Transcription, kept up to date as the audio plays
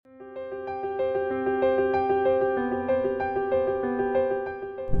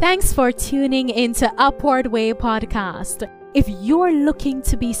Thanks for tuning into Upward Way Podcast. If you're looking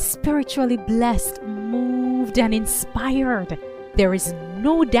to be spiritually blessed, moved, and inspired, there is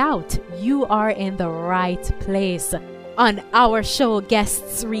no doubt you are in the right place. On our show,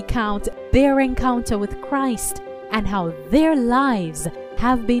 guests recount their encounter with Christ and how their lives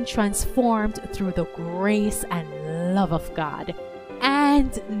have been transformed through the grace and love of God.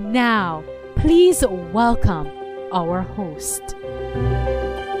 And now, please welcome our host.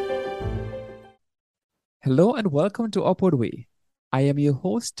 Hello and welcome to Upward Way. I am your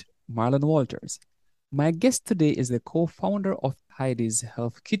host, Marlon Walters. My guest today is the co-founder of Heidi's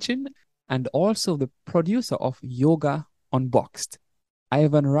Health Kitchen and also the producer of Yoga Unboxed.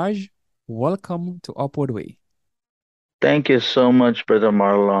 Ivan Raj, welcome to Upward Way. Thank you so much, Brother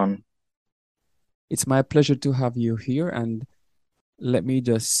Marlon. It's my pleasure to have you here, and let me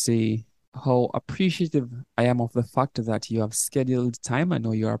just say how appreciative I am of the fact that you have scheduled time. I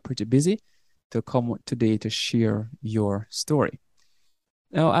know you are pretty busy to come today to share your story.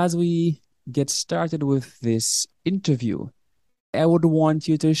 Now, as we get started with this interview, I would want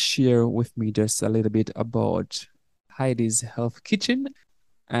you to share with me just a little bit about Heidi's Health Kitchen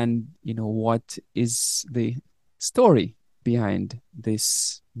and, what is the story behind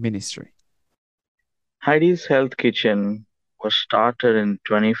this ministry. Heidi's Health Kitchen was started in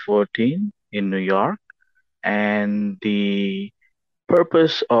 2014 in New York, and the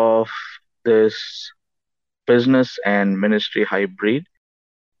purpose of this business and ministry hybrid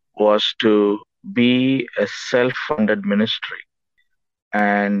was to be a self-funded ministry.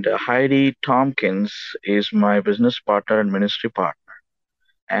 And Heidi Tompkins is my business partner and ministry partner.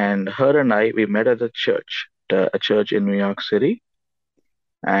 And her and I, we met at a church in New York City.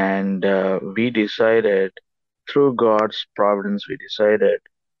 And we decided, through God's providence, we decided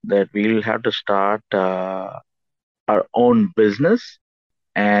that we'll have to start our own business,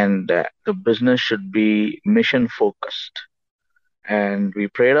 and the business should be mission focused. And we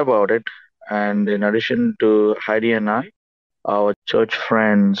prayed about it. And in addition to Heidi and I, our church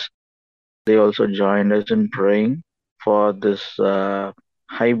friends, they also joined us in praying for this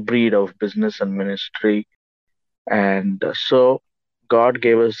hybrid of business and ministry. And so God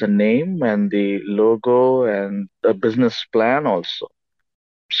gave us a name and the logo and a business plan also.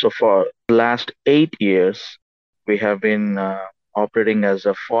 So for the last 8 years, we have been operating as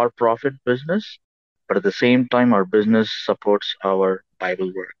a for-profit business, but at the same time, our business supports our Bible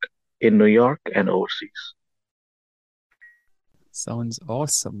work in New York and overseas. Sounds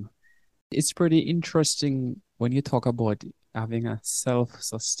awesome. It's pretty interesting when you talk about having a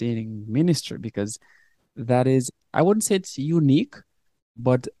self-sustaining ministry, because that is, I wouldn't say it's unique,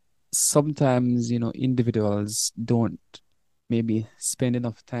 but sometimes, individuals don't maybe spend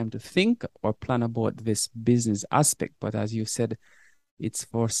enough time to think or plan about this business aspect. But as you said, it's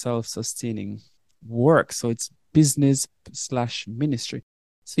for self-sustaining work. So it's business/ministry.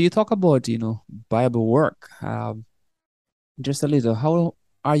 So you talk about, Bible work. Just a little, how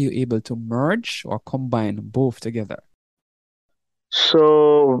are you able to merge or combine both together?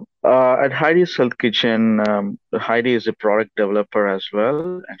 So at Heidi's Health Kitchen, Heidi is a product developer as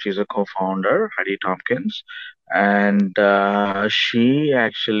well, and she's a co-founder, Heidi Tompkins, and she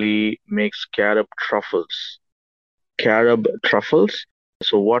actually makes carob truffles.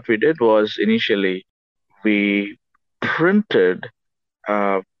 So what we did was, initially we printed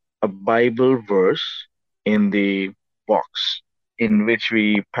a Bible verse in the box in which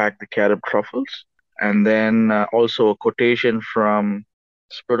we packed the carob truffles, and then also a quotation from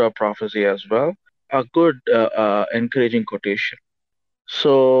Spirit of Prophecy as well, a good encouraging quotation.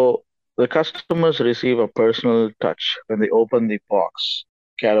 So the customers receive a personal touch when they open the box,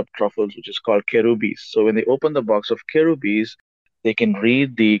 carob truffles, which is called Kerubis. So when they open the box of Kerubis, they can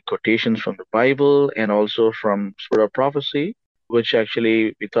read the quotations from the Bible and also from Spirit of Prophecy, which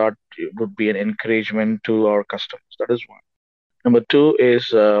actually we thought would be an encouragement to our customers. That is one. Number two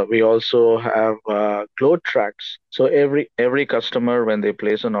is we also have glow tracts. So every customer, when they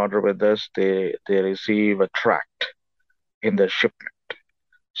place an order with us, they receive a tract in their shipment.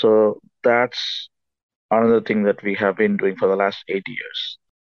 So that's another thing that we have been doing for the last 8 years.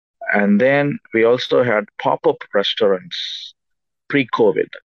 And then we also had pop-up restaurants pre-COVID.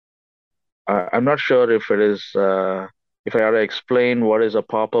 I'm not sure if it is if I ought to explain what is a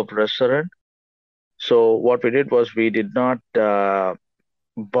pop-up restaurant. So what we did was, we did not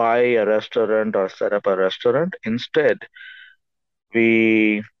buy a restaurant or set up a restaurant. Instead,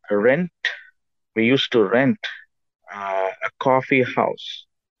 we used to rent a coffee house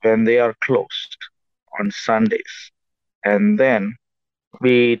when they are closed on Sundays. And then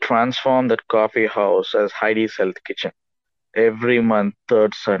we transformed that coffee house as Heidi's Health Kitchen. every month,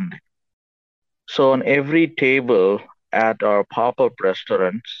 third Sunday. So on every table at our pop-up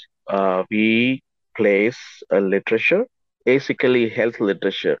restaurants, we place a literature, basically health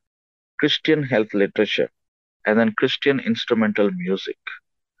literature, Christian health literature, and then Christian instrumental music.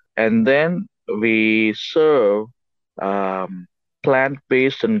 And then we serve um,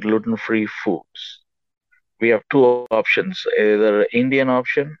 plant-based and gluten-free foods. We have two options, either Indian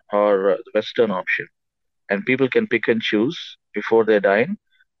option or the Western option, and people can pick and choose before they dine.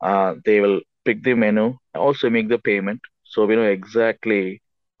 They will pick the menu, also make the payment, so we know exactly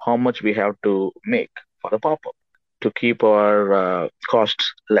how much we have to make for the pop-up to keep our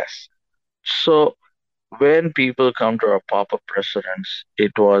costs less. So when people come to our pop-up restaurants,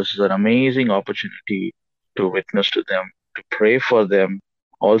 it was an amazing opportunity to witness to them, to pray for them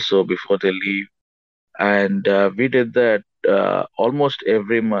also before they leave. And we did that almost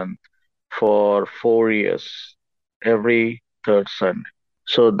every month for 4 years, every third Sunday.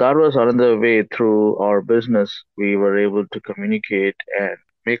 So that was another way through our business we were able to communicate and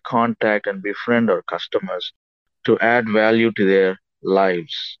make contact and befriend our customers to add value to their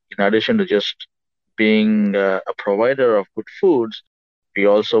lives. In addition to just being a provider of good foods, we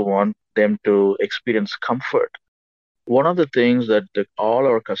also want them to experience comfort. One of the things that all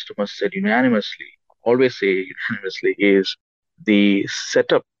our customers said unanimously, always say unanimously, is the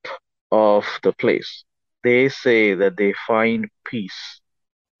setup of the place. They say that they find peace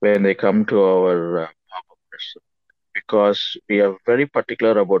when they come to our pop-up restaurant because we are very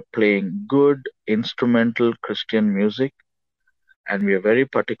particular about playing good instrumental Christian music, and we are very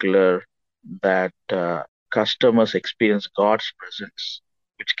particular that customers experience God's presence,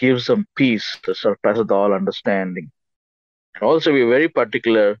 which gives them peace that surpasses all understanding. And also, we're very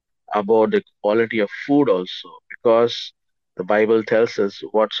particular about the quality of food also, because the Bible tells us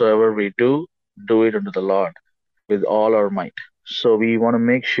whatsoever we do it unto the Lord with all our might. So we want to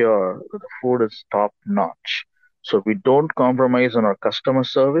make sure that the food is top notch. So we don't compromise on our customer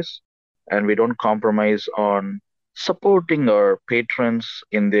service, and we don't compromise on supporting our patrons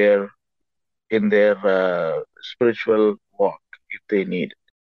in their spiritual walk if they need.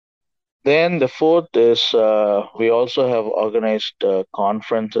 Then the fourth is we also have organized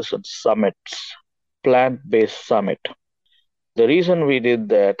conferences and summits, plant-based summit. The reason we did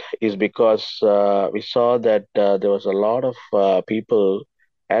that is because we saw that there was a lot of people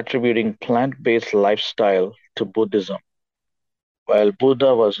attributing plant-based lifestyle to Buddhism. While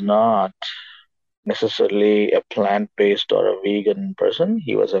Buddha was not necessarily a plant-based or a vegan person,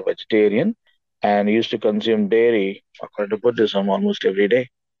 he was a vegetarian and used to consume dairy, according to Buddhism, almost every day.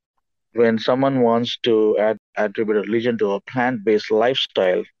 When someone wants to attribute a religion to a plant-based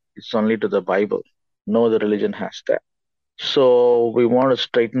lifestyle, it's only to the Bible. No other religion has that. So we want to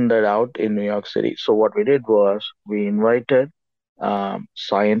straighten that out in New York City. So what we did was we invited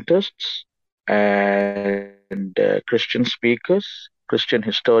scientists and Christian speakers, Christian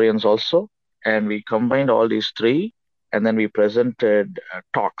historians also, and we combined all these three, and then we presented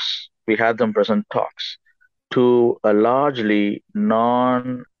talks. We had them present talks to a largely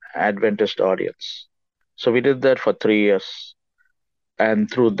non-Adventist audience. So we did that for 3 years. And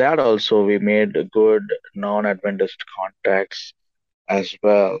through that also, we made good non-Adventist contacts as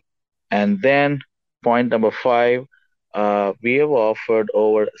well. And then point number five, we have offered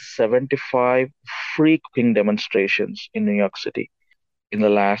over 75 free cooking demonstrations in New York City in the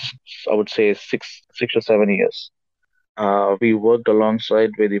last, I would say, 6 or 7 years. We worked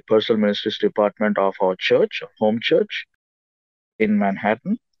alongside with the personal ministries department of our church, home church in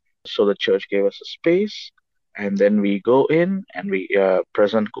Manhattan. So the church gave us a space, and then we go in and we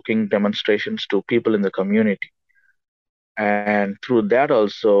present cooking demonstrations to people in the community. And through that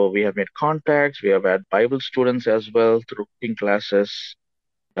also, we have made contacts. We have had Bible students as well through cooking classes.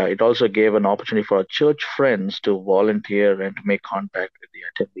 It also gave an opportunity for our church friends to volunteer and to make contact with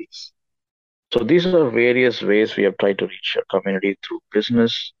the attendees. So these are various ways we have tried to reach our community through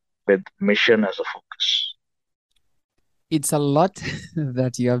business with mission as a focus. It's a lot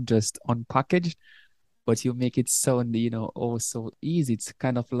that you have just unpackaged, but you make it sound, oh, so easy. It's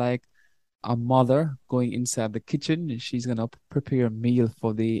kind of like a mother going inside the kitchen. She's gonna prepare a meal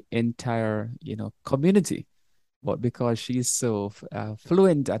for the entire, community. But because she's so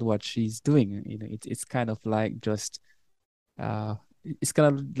fluent at what she's doing, it's kind of like just it's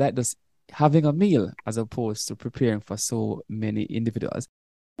kind of like just having a meal as opposed to preparing for so many individuals.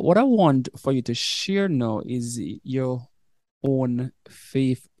 What I want for you to share now is your own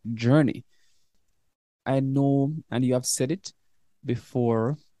faith journey. I know, and you have said it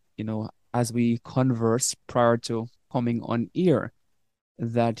before, as we converse prior to coming on air,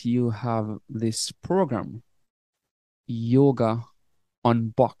 that you have this program Yoga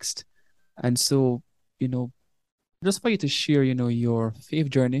Unboxed. And so, you know, just for you to share, your faith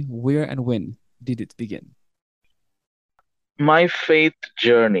journey, where and when did it begin? My faith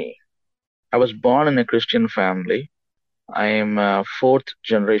journey. I was born in a Christian family. I am a fourth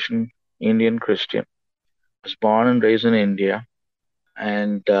generation Indian Christian. I was born and raised in India,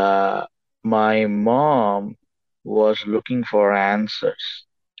 and my mom was looking for answers,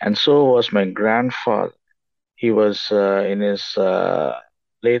 and so was my grandfather. He was in his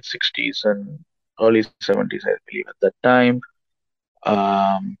late 60s and early 70s, I believe, at that time.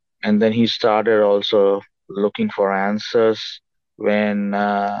 And then he started also looking for answers when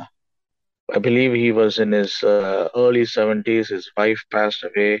I believe he was in his early 70s. His wife passed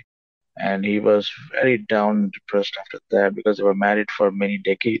away, and he was very down and depressed after that because they were married for many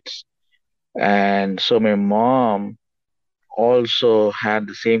decades. And so my mom also had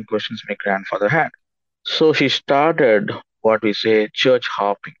the same questions my grandfather had. So she started what we say church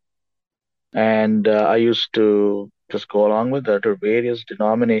hopping. And I used to just go along with her to various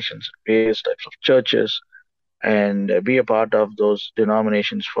denominations, various types of churches, and be a part of those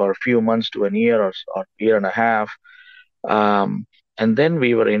denominations for a few months to a year or year and a half. Um, and then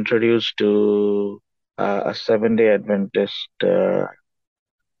we were introduced to a Seven-day Adventist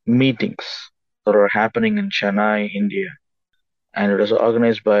meetings that are happening in Chennai, India. And it was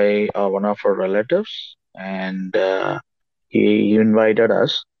organized by one of our relatives, and he invited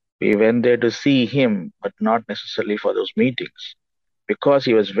us. We went there to see him, but not necessarily for those meetings, because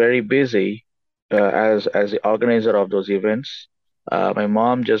he was very busy as the organizer of those events. My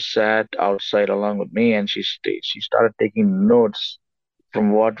mom just sat outside along with me, and she started taking notes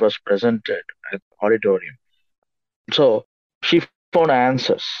from what was presented at the auditorium. So she found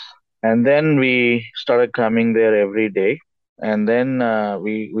answers, and then we started coming there every day. And then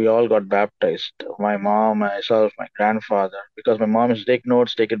we all got baptized. My mom, myself, my grandfather. Because my mom used to take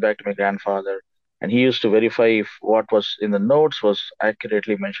notes, take it back to my grandfather, and he used to verify if what was in the notes was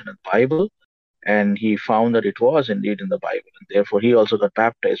accurately mentioned in the Bible. And he found that it was indeed in the Bible, and therefore he also got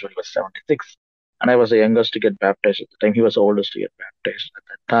baptized when he was 76. And I was the youngest to get baptized at the time. He was the oldest to get baptized at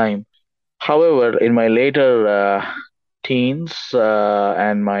that time. However, in my later teens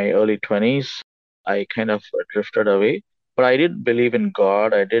and my early 20s, I kind of drifted away. But I did believe in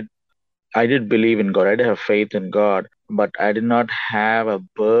God. I did believe in God. I did have faith in God, but I did not have a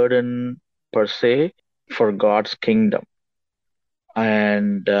burden per se for God's kingdom.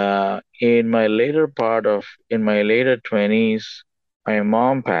 And in my later 20s, my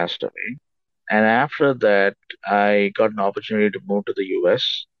mom passed away. And after that, I got an opportunity to move to the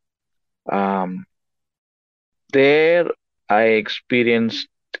US. Um, There, I experienced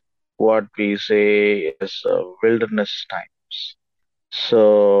what we say is wilderness times.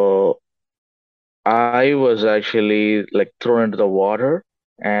 So I was actually like thrown into the water,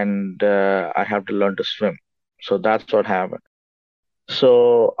 and I have to learn to swim. So that's what happened.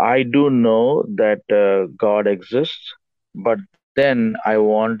 So I do know that God exists, but then I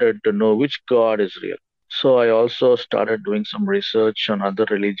wanted to know which God is real. So I also started doing some research on other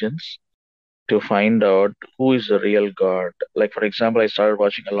religions to find out who is the real God. Like, for example, I started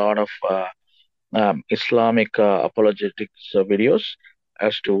watching a lot of Islamic apologetics videos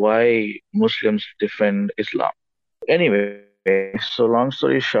as to why Muslims defend Islam. Anyway, so long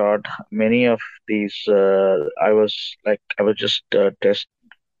story short, many of these, I was just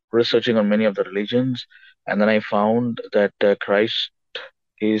researching on many of the religions, and then I found that Christ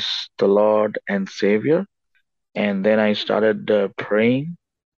is the Lord and Savior. And then I started praying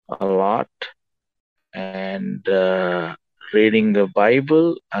a lot and reading the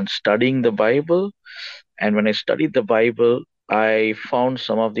Bible and studying the Bible. And when I studied the Bible, I found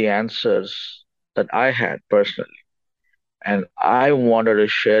some of the answers that I had personally, and I wanted to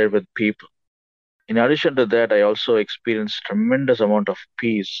share it with people. In addition to that, I also experienced tremendous amount of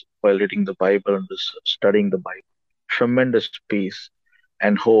peace while reading the Bible and studying the Bible. Tremendous peace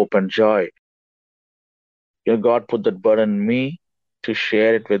and hope and joy. God put that burden on me to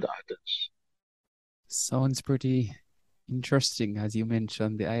share it with others. Sounds pretty interesting, as you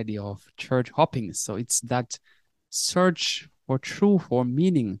mentioned, the idea of church hopping. So it's that search for truth or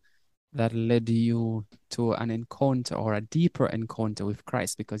meaning that led you to an encounter or a deeper encounter with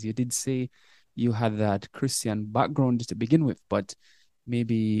Christ, because you did say you had that Christian background to begin with, but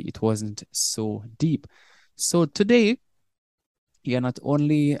maybe it wasn't so deep. So today, you're not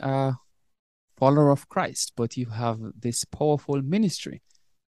only a follower of Christ, but you have this powerful ministry,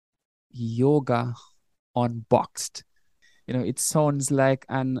 Yoga Unboxed. It sounds like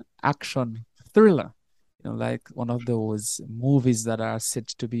an action thriller, like one of those movies that are set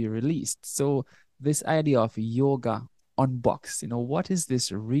to be released. So this idea of yoga Unboxed. What is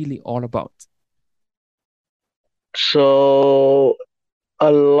this really all about? So,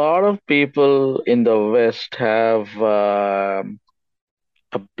 a lot of people in the West have a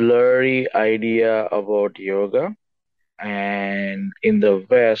blurry idea about yoga, and in the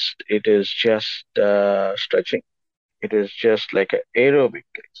West, it is just stretching. It is just like an aerobic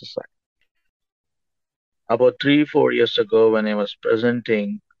exercise. About 3, 4 years ago, when I was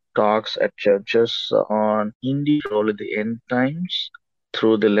presenting talks at churches on India's role in the end times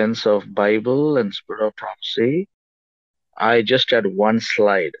through the lens of Bible and spirit of prophecy, I just had one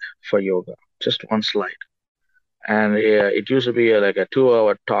slide for yoga, just one slide. And it used to be like a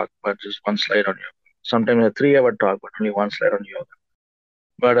 2-hour talk, but just one slide on yoga. Sometimes a 3-hour talk, but only one slide on yoga.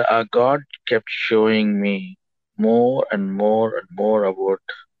 But God kept showing me more and more and more about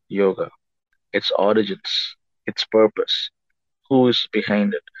yoga, its origins, its purpose, who is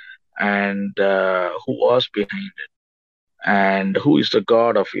behind it, and who was behind it, and who is the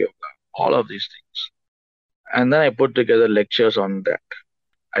God of yoga, all of these things. And then I put together lectures on that.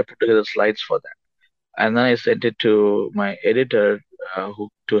 I put together slides for that. And then I sent it to my editor who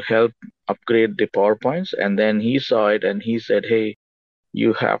to help upgrade the PowerPoints. And then he saw it and he said, "Hey,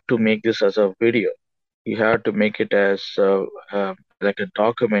 you have to make this as a video. You have to make it as like a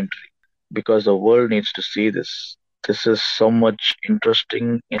documentary because the world needs to see this. This is so much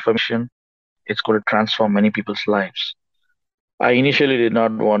interesting information. It's going to transform many people's lives." I initially did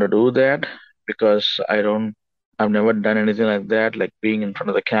not want to do that because I've never done anything like that, like being in front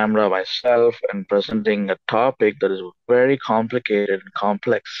of the camera myself and presenting a topic that is very complicated and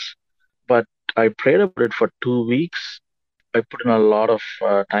complex. But I prayed about it for 2 weeks. I put in a lot of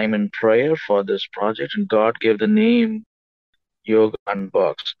time in prayer for this project, and God gave the name Yoga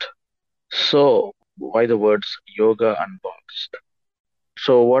Unboxed. So, why the words Yoga Unboxed?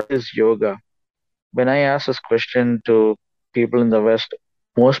 So, what is yoga? When I ask this question to people in the West,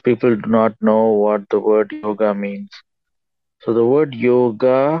 most people do not know what the word yoga means. So the word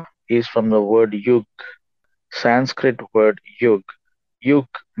yoga is from the word yug, Sanskrit word yug. Yug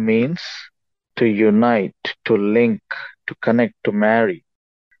means to unite, to link, to connect, to marry,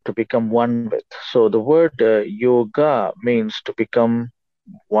 to become one with. So the word yoga means to become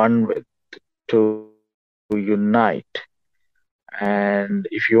one with, to unite. And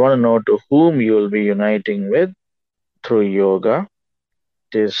if you want to know to whom you will be uniting with through yoga,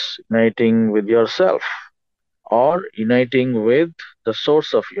 it is uniting with yourself or uniting with the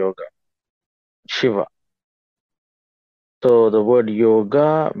source of yoga, Shiva. So the word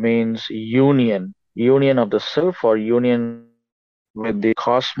yoga means union, union of the self or union with the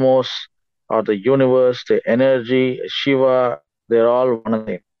cosmos or the universe, the energy, Shiva, they're all one and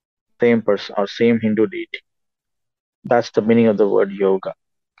the same person or same Hindu deity. That's the meaning of the word yoga.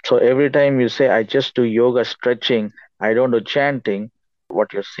 So every time you say, I just do yoga stretching, I don't do chanting,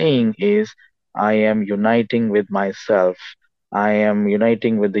 what you're saying is, I am uniting with myself. I am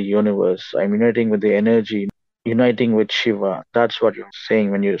uniting with the universe. I'm uniting with the energy, uniting with Shiva. That's what you're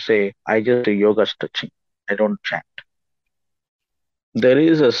saying when you say, I just do yoga stretching. I don't chant. There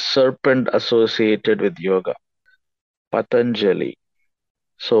is a serpent associated with yoga, Patanjali.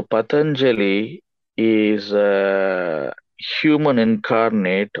 So Patanjali is a human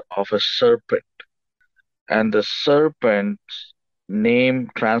incarnate of a serpent. And the serpent's name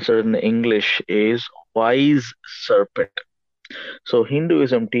translated in English is wise serpent. So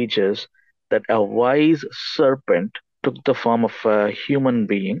Hinduism teaches that a wise serpent took the form of a human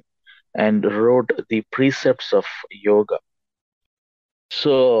being and wrote the precepts of yoga.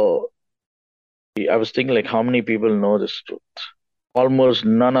 So I was thinking, like, how many people know this truth? Almost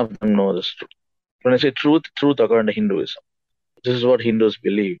none of them know this truth. When I say truth, truth according to Hinduism. This is what Hindus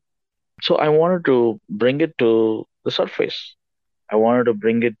believe. So I wanted to bring it to the surface. I wanted to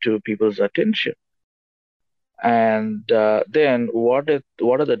bring it to people's attention. And then what are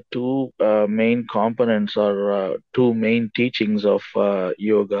the two main components or two main teachings of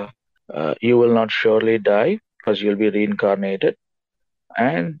yoga? You will not surely die because you'll be reincarnated.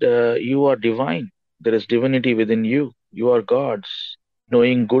 And you are divine. There is divinity within you. You are gods,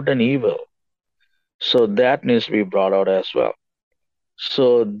 knowing good and evil. So that needs to be brought out as well.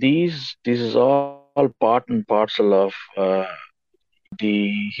 So this is all part and parcel of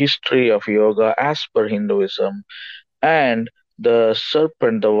the history of yoga as per Hinduism. And the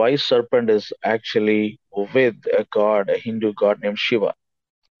serpent, the wise serpent, is actually with a god, a Hindu god named Shiva.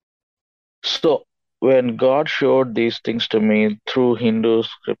 So when God showed these things to me through Hindu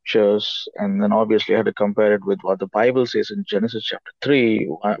scriptures, and then obviously I had to compare it with what the Bible says in Genesis chapter 3,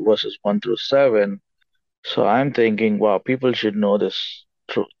 verses 1 through 7. So I'm thinking, wow, people should know this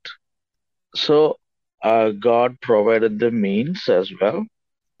truth. So God provided the means as well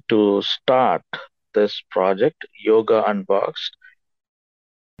to start this project, Yoga Unboxed.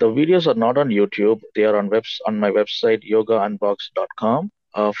 The videos are not on YouTube. They are on my website, yogaunboxed.com,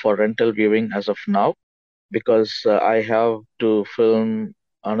 for rental viewing as of now, because I have to film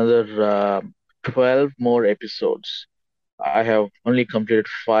another 12 more episodes. I have only completed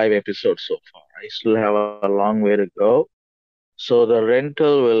 5 episodes so far. I still have a long way to go. So the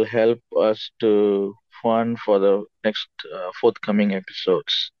rental will help us to fund for the next forthcoming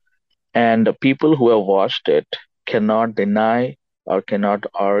episodes. And the people who have watched it cannot deny or cannot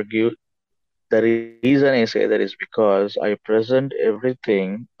argue. The reason I say that is because I present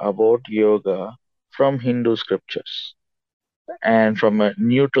everything about yoga from Hindu scriptures and from a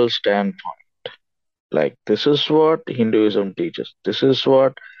neutral standpoint. Like, this is what Hinduism teaches. This is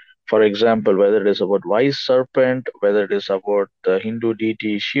what, for example, whether it is about wise serpent, whether it is about the Hindu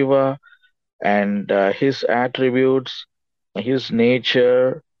deity Shiva and his attributes, his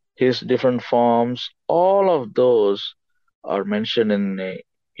nature, his different forms, all of those are mentioned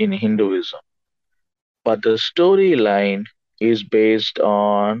in Hinduism. But the storyline is based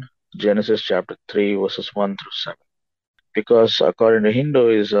on Genesis chapter 3, verses 1 through 7. Because according to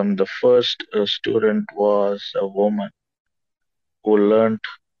Hinduism, the first student was a woman who learned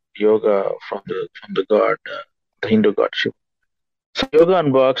yoga from the god, the Hindu god Shiva. So Yoga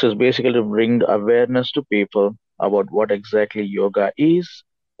Unboxed is basically to bring awareness to people about what exactly yoga is,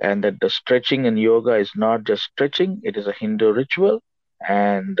 and that the stretching in yoga is not just stretching; it is a Hindu ritual.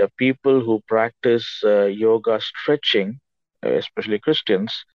 And the people who practice yoga stretching, especially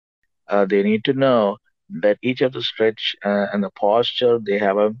Christians, they need to know that each of the stretch and the posture, they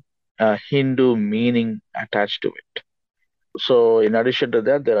have a Hindu meaning attached to it. So in addition to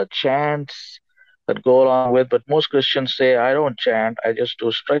that, there are chants that go along with, but most Christians say, I don't chant, I just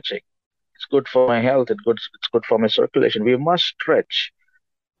do stretching. It's good for my health, it's good for my circulation. We must stretch.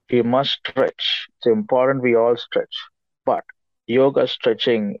 We must stretch. It's important we all stretch. But yoga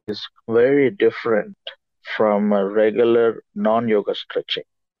stretching is very different from a regular non-yoga stretching.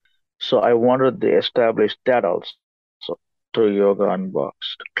 So I wanted to establish that also through Yoga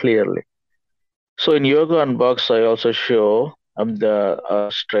Unboxed clearly. So in Yoga Unboxed, I also show the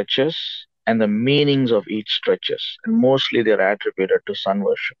stretches and the meanings of each stretches, and mostly they're attributed to sun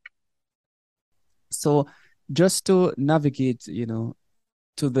worship. So just to navigate,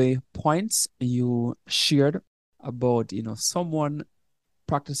 to the points you shared about, someone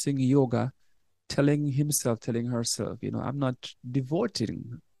practicing yoga, telling himself, telling herself, I'm not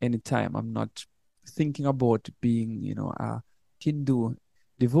devoting any time. I'm not thinking about being, a Hindu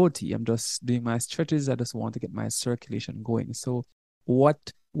devotee. I'm just doing my stretches. I just want to get my circulation going. So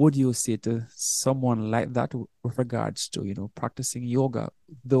what would you say to someone like that with regards to, practicing yoga,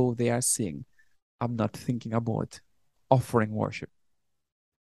 though they are saying, I'm not thinking about offering worship?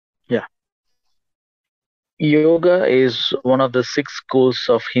 Yeah. Yoga is one of the 6 schools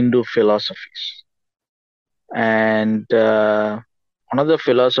of Hindu philosophies. And one of the 6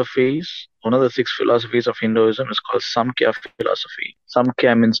 philosophies of Hinduism is called Samkhya philosophy.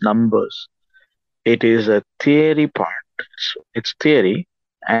 Samkhya means numbers. It is a theory part. It's theory,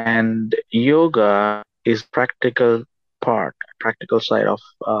 and yoga is practical part, practical side of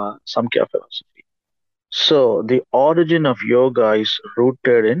Samkhya philosophy. So the origin of yoga is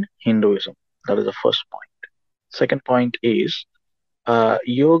rooted in Hinduism. That is the first point. Second point is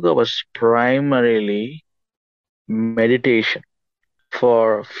yoga was primarily meditation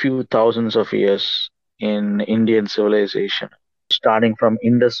for few thousands of years in Indian civilization. Starting from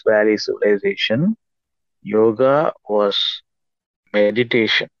Indus Valley civilization, yoga was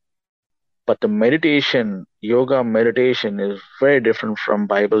meditation. But the meditation, yoga meditation, is very different from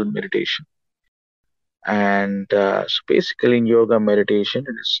Bible meditation. And so basically, in yoga meditation,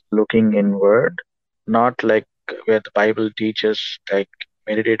 it is looking inward, not like where the Bible teaches, like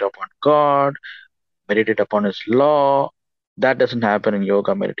meditate upon God, meditate upon His law. That doesn't happen in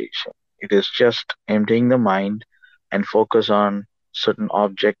yoga meditation. It is just emptying the mind and focus on certain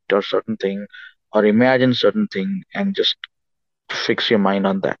object or certain thing, or imagine certain thing, and just fix your mind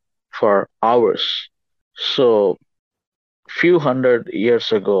on that for hours. So, few hundred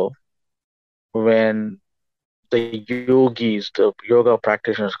years ago, when the yogis, the yoga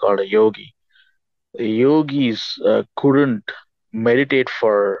practitioners called a yogi, the yogis couldn't meditate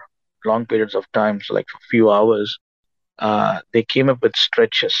for long periods of time, so like for few hours. They came up with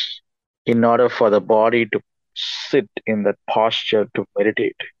stretches in order for the body to sit in that posture to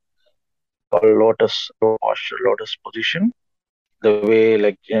meditate, called lotus posture, lotus position, the way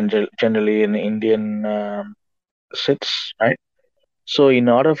like generally an Indian sits, right? So in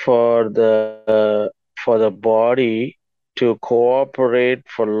order for for the body to cooperate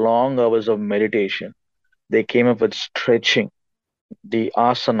for long hours of meditation. They came up with stretching, the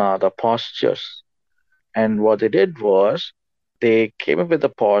asana, the postures. And what they did was they came up with the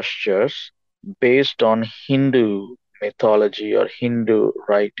postures based on Hindu mythology or Hindu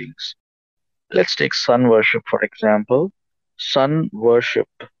writings. Let's take sun worship, for example. Sun worship,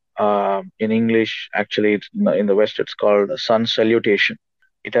 in English, actually, in the West, it's called sun salutation.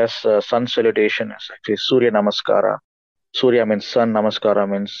 It has sun salutation as actually Surya Namaskara. Surya means sun, Namaskara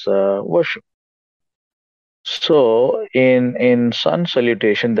means worship. So in sun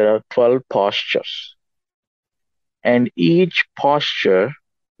salutation, there are 12 postures. And each posture,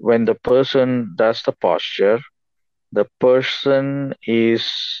 when the person does the posture, the person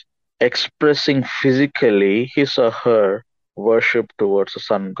is expressing physically his or her worship towards the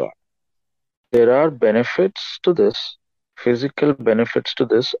sun god. There are benefits to this, physical benefits to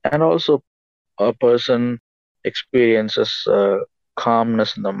this, and also a person experiences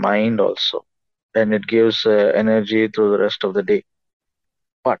calmness in the mind also, and it gives energy through the rest of the day.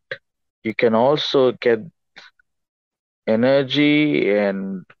 But you can also get energy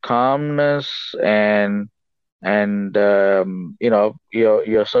and calmness and your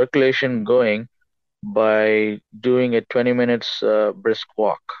circulation going by doing a 20 minutes brisk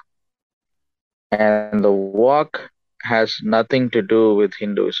walk. And the walk has nothing to do with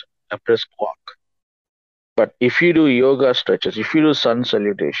Hinduism, a brisk walk. But if you do yoga stretches, if you do sun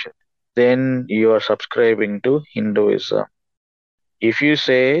salutation, then you are subscribing to Hinduism. If you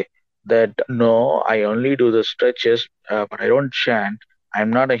say that no, I only do the stretches, but I don't chant,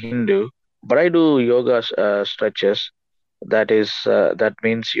 I'm not a Hindu, but I do yoga stretches, that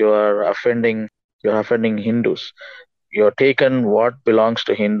means you're offending Hindus. You're taken what belongs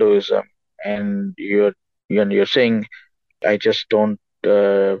to Hinduism, and you're saying I just don't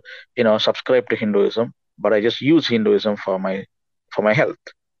subscribe to Hinduism, but I just use Hinduism for my health.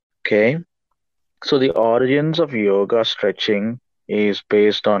 Okay, so the origins of yoga stretching is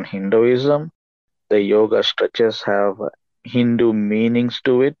based on Hinduism. The yoga stretches have Hindu meanings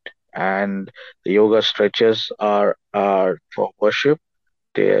to it, and the yoga stretches are for worship.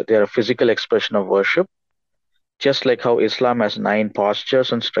 They are a physical expression of worship, just like how Islam has 9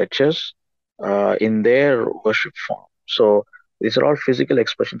 postures and stretches in their worship form. So these are all physical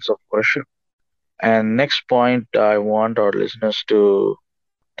expressions of worship. And next point I want our listeners to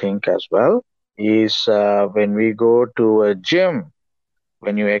think as well is when we go to a gym,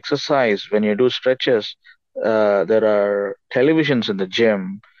 when you exercise, when you do stretches, there are televisions in the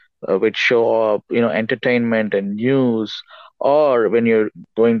gym which show up, entertainment and news. Or when you're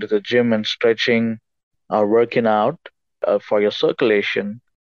going to the gym and stretching or working out for your circulation,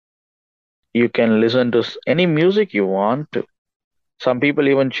 you can listen to any music you want to. Some people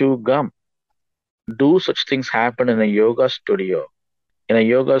even chew gum. Do such things happen in a yoga studio? In a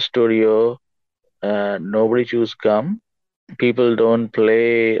yoga studio, nobody chews gum. People don't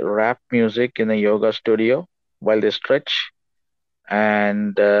play rap music in a yoga studio while they stretch.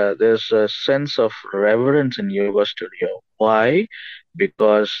 And there's a sense of reverence in yoga studio. Why?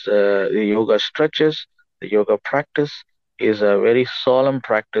 Because the yoga stretches, the yoga practice is a very solemn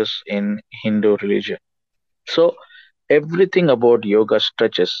practice in Hindu religion. So everything about yoga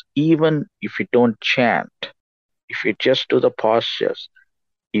stretches, even if you don't chant, if you just do the postures,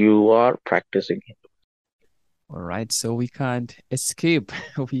 you are practicing. All right, so we can't escape.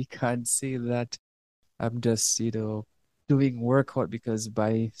 We can't say that I'm just, doing workout, because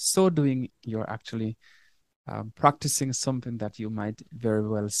by so doing, you're actually practicing something that you might very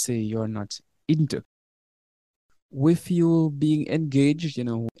well say you're not into. With you being engaged,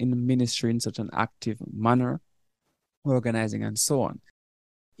 in ministry in such an active manner, organizing and so on,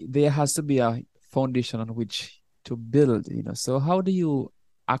 there has to be a foundation on which to build, So how do you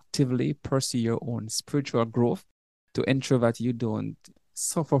actively pursue your own spiritual growth to ensure that you don't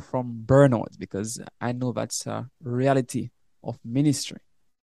suffer from burnout? Because I know that's a reality of ministry.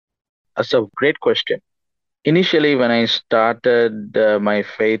 That's a great question. Initially, when I started my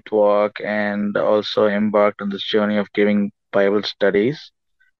faith walk and also embarked on this journey of giving Bible studies,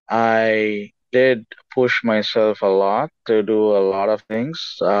 I did push myself a lot to do a lot of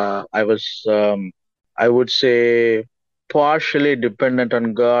things. I was, I would say, partially dependent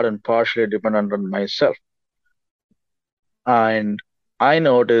on God and partially dependent on myself. And I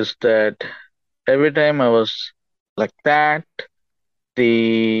noticed that every time I was like that,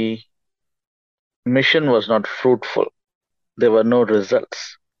 the mission was not fruitful. There were no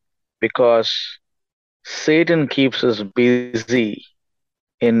results because Satan keeps us busy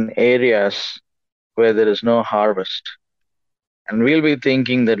in areas where there is no harvest. And we'll be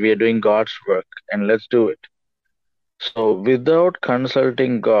thinking that we are doing God's work and let's do it. So, without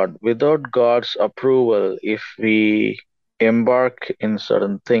consulting God, without God's approval, if we embark in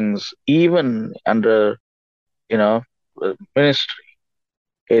certain things, even under, ministry,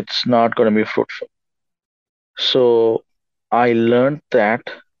 it's not going to be fruitful. So, I learned that,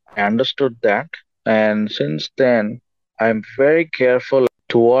 I understood that, and since then, I'm very careful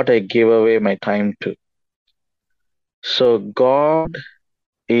to what I give away my time to. So, God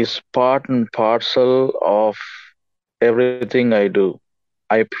is part and parcel of everything I do.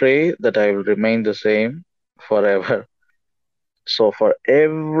 I pray that I will remain the same forever. So, for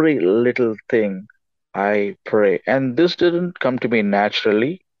every little thing, I pray. And this didn't come to me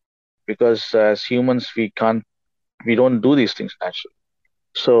naturally because as humans, we don't do these things naturally.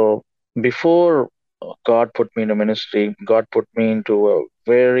 So, before God put me into ministry, God put me into a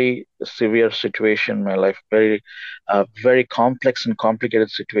very severe situation in my life, very complex and complicated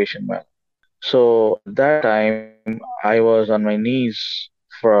situation, man. So at that time, I was on my knees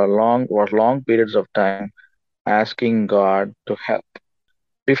for long periods of time asking God to help.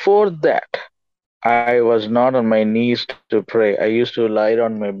 Before that, I was not on my knees to pray. I used to lie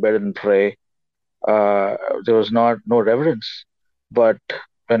on my bed and pray. There was not no reverence. But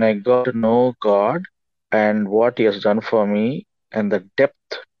when I got to know God and what He has done for me and the depth,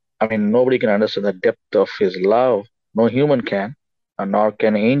 I mean, nobody can understand the depth of His love. No human can, nor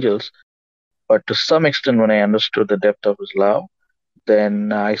can angels. But to some extent, when I understood the depth of His love,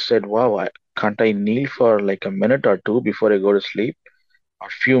 then I said, wow, can't I kneel for like a minute or two before I go to sleep, or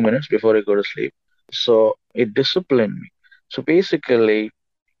a few minutes before I go to sleep? So it disciplined me. So basically,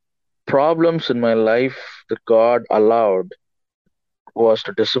 problems in my life that God allowed was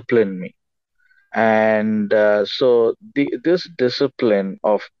to discipline me. And so this discipline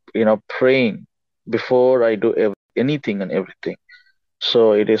of praying before I do anything and everything.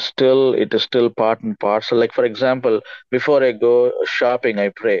 So it is still part and parcel. Like for example, before I go shopping, I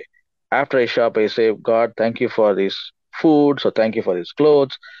pray. After I shop, I say, God, thank you for this food. So thank you for these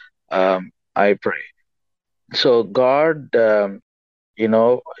clothes. I pray. So God, when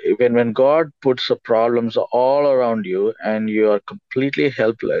God puts the problems all around you and you are completely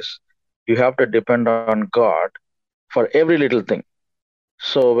helpless, you have to depend on God for every little thing.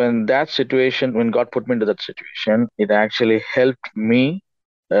 So when God put me into that situation, it actually helped me,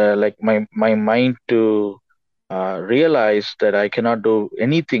 like my mind to realize that I cannot do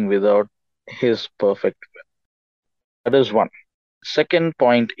anything without His perfect will. That is one. Second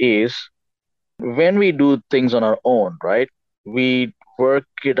point is when we do things on our own, right? We work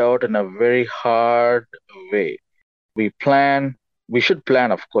it out in a very hard way. We plan. We should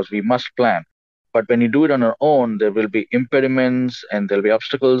plan, of course. We must plan. But when you do it on our own, there will be impediments and there'll be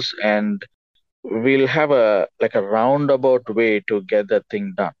obstacles, and we'll have a roundabout way to get that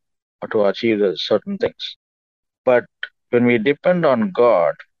thing done or to achieve the certain things. But when we depend on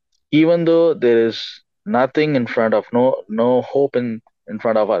God, even though there is nothing in front of no hope in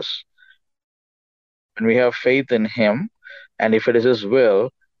front of us, when we have faith in Him, and if it is His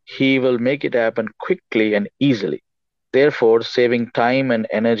will, He will make it happen quickly and easily, therefore saving time and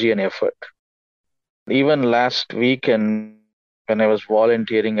energy and effort. Even last weekend, when I was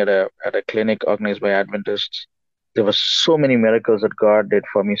volunteering at a clinic organized by Adventists, there were so many miracles that God did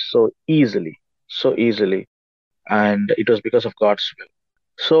for me so easily, and it was because of God's will.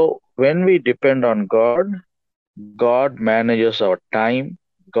 So when we depend on God, God manages our time,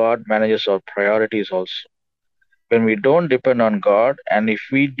 God manages our priorities also. When we don't depend on God, and if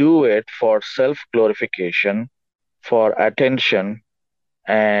we do it for self glorification, for attention,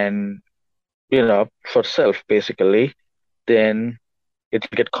 and for self basically, then it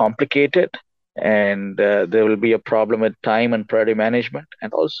will get complicated and there will be a problem with time and priority management,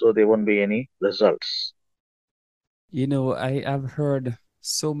 and also there won't be any results. I have heard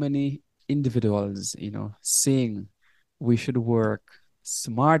so many individuals, saying we should work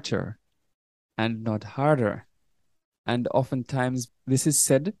smarter and not harder. And oftentimes this is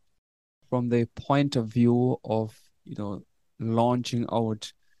said from the point of view of, launching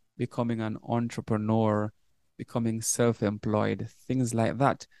out, becoming an entrepreneur, becoming self-employed, things like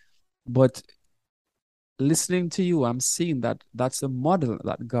that. But listening to you, I'm seeing that that's a model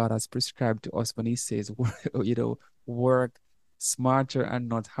that God has prescribed to us when He says, work smarter and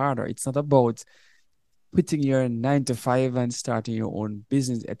not harder. It's not about quitting your 9 to 5 and starting your own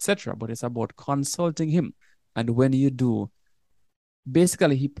business, etc. But it's about consulting Him. And when you do,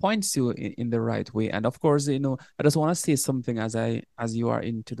 basically He points you in the right way. And of course, I just want to say something as you are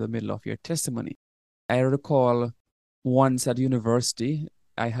into the middle of your testimony. I recall once at university,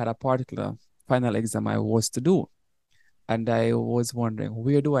 I had a particular final exam I was to do. And I was wondering,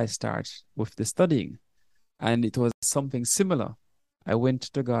 where do I start with the studying? And it was something similar. I went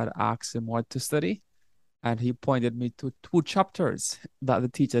to God, asked him what to study, and he pointed me to two chapters that the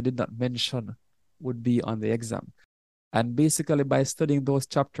teacher did not mention would be on the exam. And basically, by studying those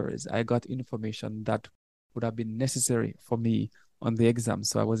chapters, I got information that would have been necessary for me on the exam.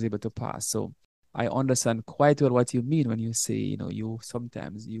 So I was able to pass. So I understand quite well what you mean when you say, you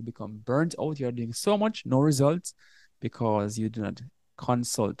sometimes you become burnt out. You're doing so much, no results, because you do not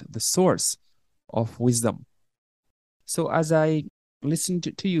consult the source of wisdom. So as I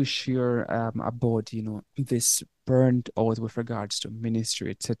listened to you share about, this burnt out with regards to ministry,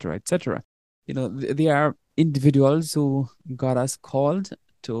 etc., there are individuals who God has called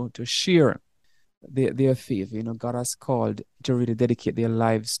to share their faith. God has called to really dedicate their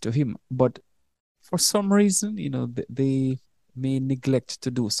lives to Him. But for some reason, they may neglect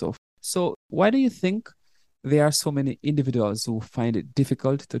to do so. So why do you think there are so many individuals who find it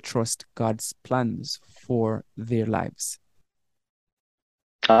difficult to trust God's plans for their lives?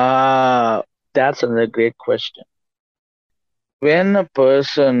 That's another great question. When a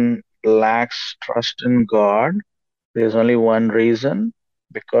person lacks trust in God, there's only one reason,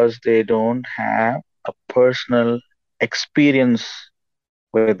 because they don't have a personal experience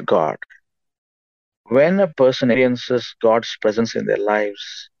with God. When a person experiences God's presence in their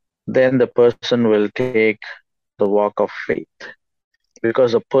lives, then the person will take the walk of faith,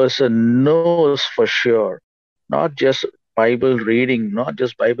 because a person knows for sure, not just Bible reading, not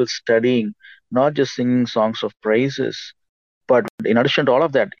just Bible studying, not just singing songs of praises, but in addition to all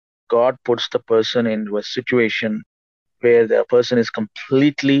of that, God puts the person into a situation where the person is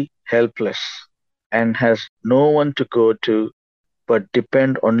completely helpless and has no one to go to but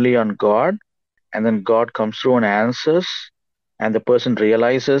depend only on God. And then God comes through and answers, and the person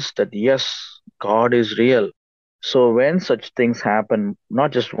realizes that yes, God is real. So when such things happen,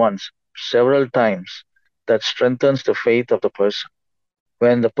 not just once, several times, that strengthens the faith of the person.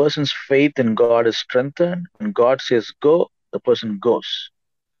 When the person's faith in God is strengthened, when God says go, the person goes.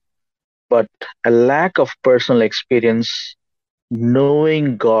 But a lack of personal experience,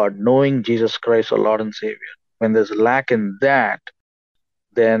 knowing God, knowing Jesus Christ, our Lord and Savior, when there's a lack in that,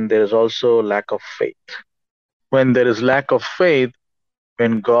 then there is also lack of faith. When there is lack of faith,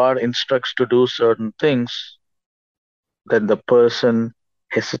 when God instructs to do certain things, then the person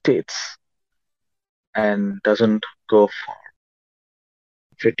hesitates and doesn't go far.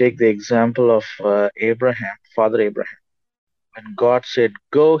 If you take the example of Abraham, Father Abraham, when God said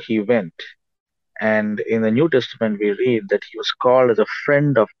go, he went. And in the New Testament, we read that he was called as a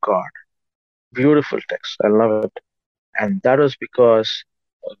friend of God. Beautiful text. I love it. And that was because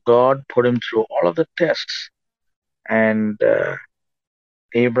God put him through all of the tests. And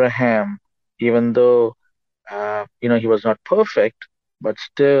Abraham, even though he was not perfect, but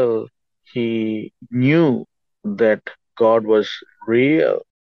still he knew that God was real.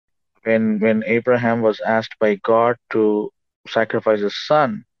 When Abraham was asked by God to sacrifice his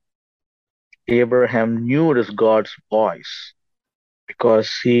son, Abraham knew it is God's voice, because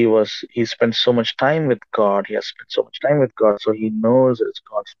he spent so much time with God. He has spent so much time with God, so he knows it's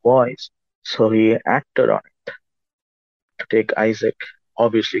God's voice. So he acted on it to take Isaac.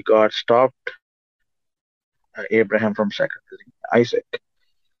 Obviously, God stopped Abraham from sacrificing Isaac.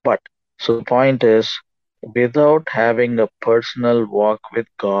 But so the point is, without having a personal walk with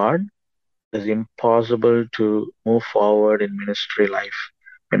God, it's impossible to move forward in ministry life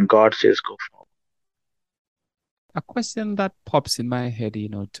when God says go forward. A question that pops in my head,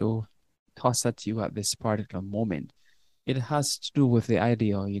 to toss at you at this particular moment, it has to do with the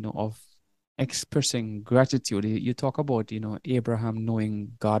idea, of expressing gratitude. You talk about, Abraham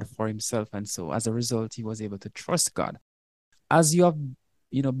knowing God for himself. And so as a result, he was able to trust God. As you have,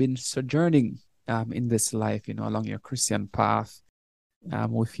 been sojourning in this life, along your Christian path,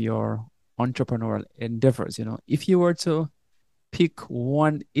 with your entrepreneurial endeavors, if you were to pick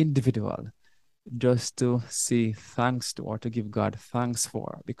one individual just to say thanks to, or to give God thanks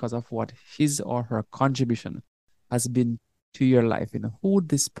for, because of what his or her contribution has been to your life, who would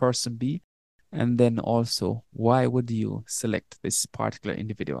this person be? And then also, why would you select this particular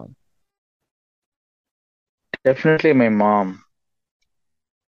individual? Definitely my mom.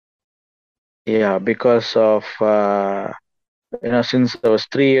 Yeah, because of since I was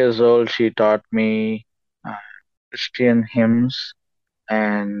 3 years old, she taught me uh, Christian hymns,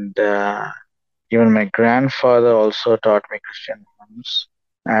 and even my grandfather also taught me Christian hymns.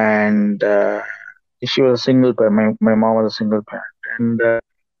 And she was a single parent. My mom was a single parent, and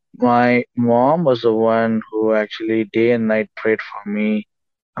my mom was the one who actually day and night prayed for me.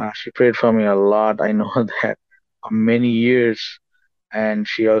 She prayed for me a lot. I know that. many years, and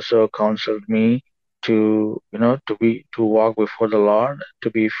she also counseled me to to walk before the Lord,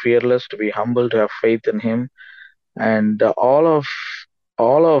 to be fearless, to be humble, to have faith in Him, and all of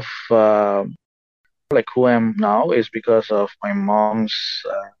like who I am now is because of my mom's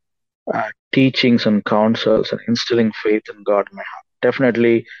teachings and counsels and instilling faith in God in my heart.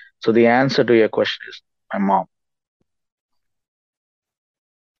 Definitely. So the answer to your question is my mom.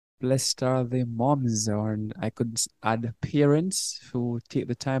 Blessed are the moms, and I could add parents who take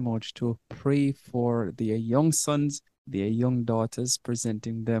the time out to pray for their young sons, their young daughters,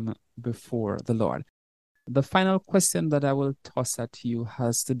 presenting them before the Lord. The final question that I will toss at you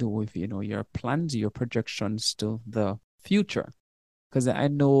has to do with, your plans, your projections to the future. Because I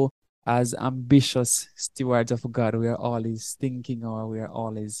know as ambitious stewards of God, we are always thinking, or we are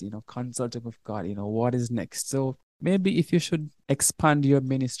always, consulting with God, what is next. So maybe if you should expand your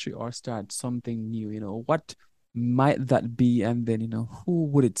ministry or start something new, what might that be? And then, who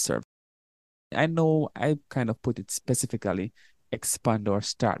would it serve? I know I kind of put it specifically expand or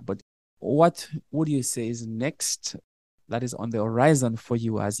start, but what would you say is next that is on the horizon for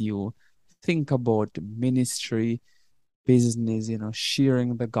you as you think about ministry, business,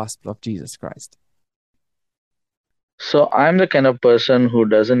 sharing the gospel of Jesus Christ? So I'm the kind of person who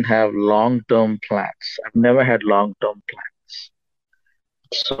doesn't have long-term plans. I've never had long-term plans.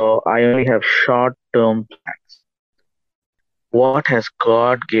 So I only have short-term plans. What has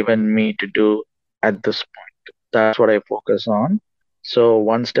God given me to do at this point? That's what I focus on. So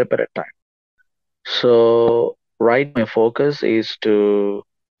one step at a time. So right now my focus is to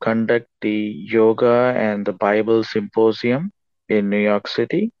conduct the yoga and the Bible symposium in New York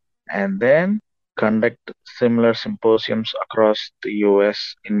City, and then conduct similar symposiums across the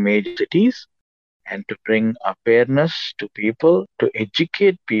US in major cities, and to bring awareness to people, to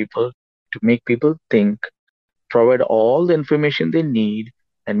educate people, to make people think, provide all the information they need,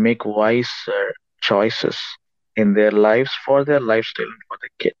 and make wiser choices in their lives for their lifestyle and for their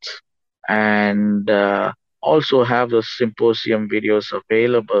kids. And also have those symposium videos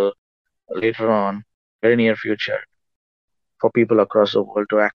available later on, very near future, for people across the world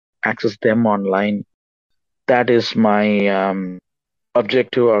to access them online. That is my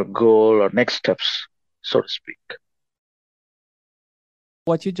objective or goal or next steps, so to speak.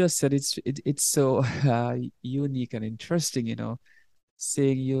 What you just said, it's so unique and interesting,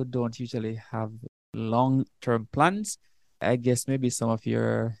 saying you don't usually have long-term plans. I guess maybe some of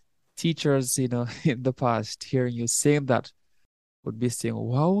your teachers, in the past, hearing you saying that would be saying,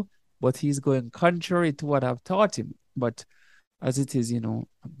 wow, but he's going contrary to what I've taught him. But as it is,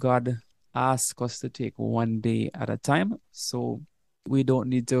 God asks us to take one day at a time. So we don't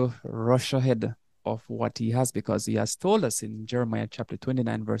need to rush ahead of what he has, because he has told us in Jeremiah chapter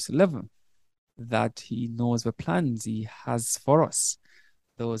 29, verse 11, that he knows the plans he has for us.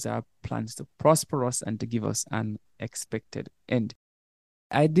 Those are plans to prosper us and to give us an expected end.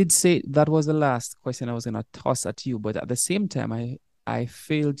 I did say that was the last question I was going to toss at you, but at the same time, I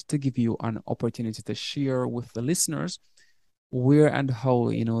failed to give you an opportunity to share with the listeners where and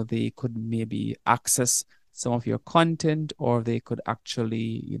how, they could maybe access some of your content, or they could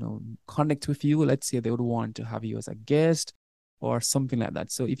actually, connect with you. Let's say they would want to have you as a guest or something like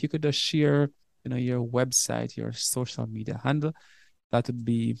that. So if you could just share, your website, your social media handle, that would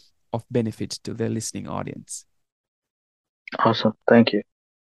be of benefit to the listening audience. Awesome. Thank you.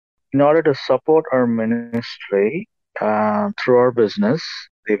 In order to support our ministry through our business,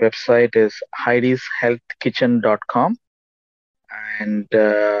 the website is heidishealthkitchen.com, and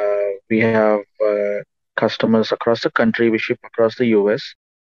we have customers across the country. We ship across the US.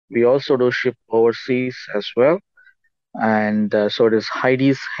 We also do ship overseas as well. And so it is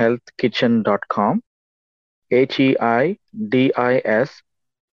heidishealthkitchen.com, HEIDIS,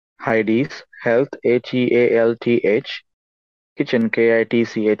 Heidi's Health, HEALTH, Kitchen,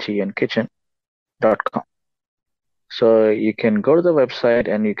 KITCHEN, kitchen.com. So you can go to the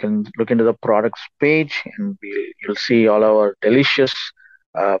website and you can look into the products page, and you'll see all our delicious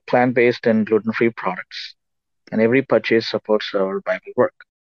plant-based and gluten-free products. And every purchase supports our Bible work.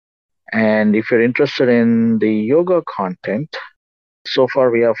 And if you're interested in the yoga content, so far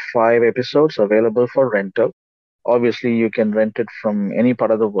we have 5 episodes available for rental. Obviously, you can rent it from any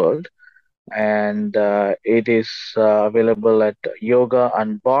part of the world, and it is available at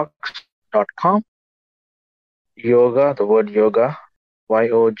yogaunboxed.com. Yoga, the word yoga,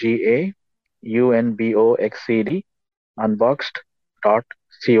 YOGAUNBOXED,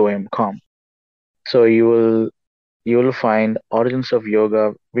 unboxed.com. So you will find origins of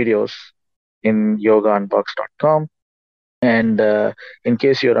yoga videos in yogaunboxed.com. And in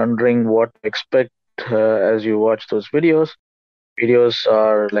case you're wondering what to expect as you watch those videos. Videos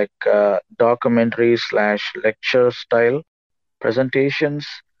are like documentary slash lecture style presentations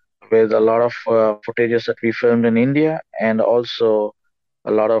with a lot of footages that we filmed in India, and also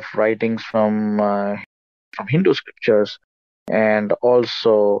a lot of writings from Hindu scriptures, and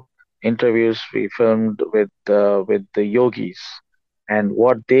also interviews we filmed with the yogis and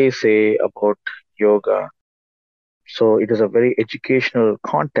what they say about yoga. So it is a very educational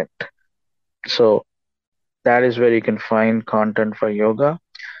content. So that is where you can find content for yoga.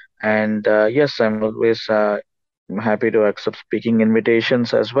 And yes, I'm always happy to accept speaking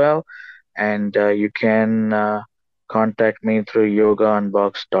invitations as well. And you can contact me through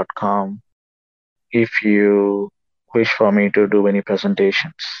yogaunbox.com if you wish for me to do any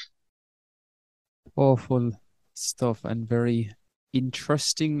presentations. Powerful stuff and very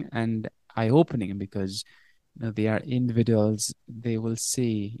interesting and eye-opening, because they are individuals. They will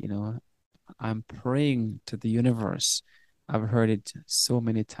say, I'm praying to the universe. I've heard it so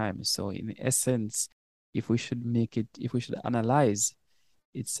many times. So in essence, if we should analyze,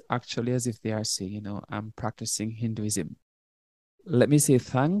 it's actually as if they are saying, I'm practicing Hinduism. Let me say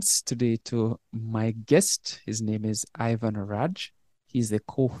thanks today to my guest. His name is Ivan Raj. He's the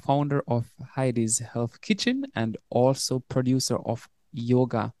co-founder of Heidi's Health Kitchen and also producer of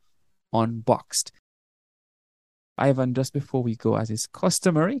Yoga Unboxed. Ivan, just before we go, as is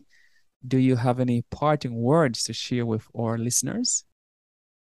customary, do you have any parting words to share with our listeners?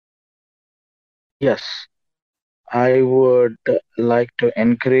 Yes, I would like to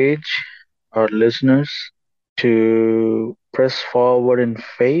encourage our listeners to press forward in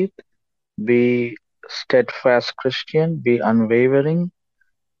faith, be steadfast Christian, be unwavering.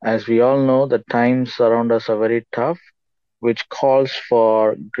 As we all know, the times around us are very tough, which calls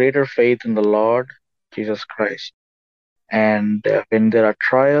for greater faith in the Lord Jesus Christ. And when there are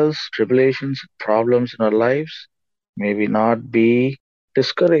trials, tribulations, problems in our lives, may we not be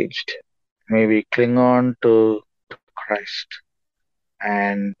discouraged. May we cling on to Christ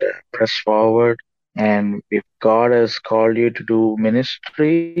and press forward. And if God has called you to do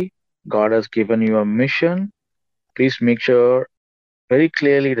ministry, God has given you a mission, please make sure very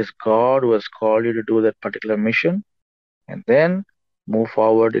clearly it is God who has called you to do that particular mission, and then move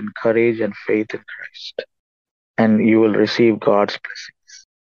forward in courage and faith in Christ, and you will receive God's blessings.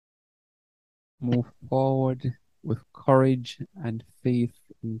 Move forward with courage and faith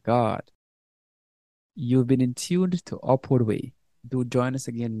in God. You've been in tuned to Upward Way. Do join us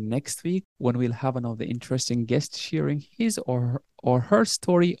again next week when we'll have another interesting guest sharing his or her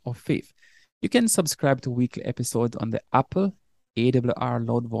story of faith. You can subscribe to weekly episodes on the Apple, AWR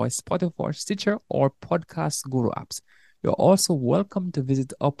Loud Voice, Spotify, Stitcher, or Podcast Guru apps. You're also welcome to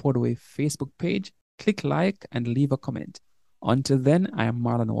visit Upward Way Facebook page, click like, and leave a comment. Until then, I am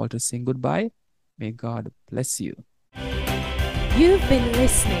Marlon Walters saying goodbye. May God bless you. You've been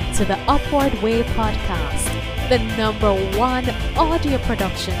listening to the Upward Way podcast, the #1 audio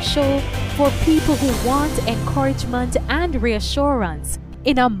production show for people who want encouragement and reassurance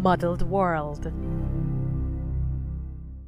in a muddled world.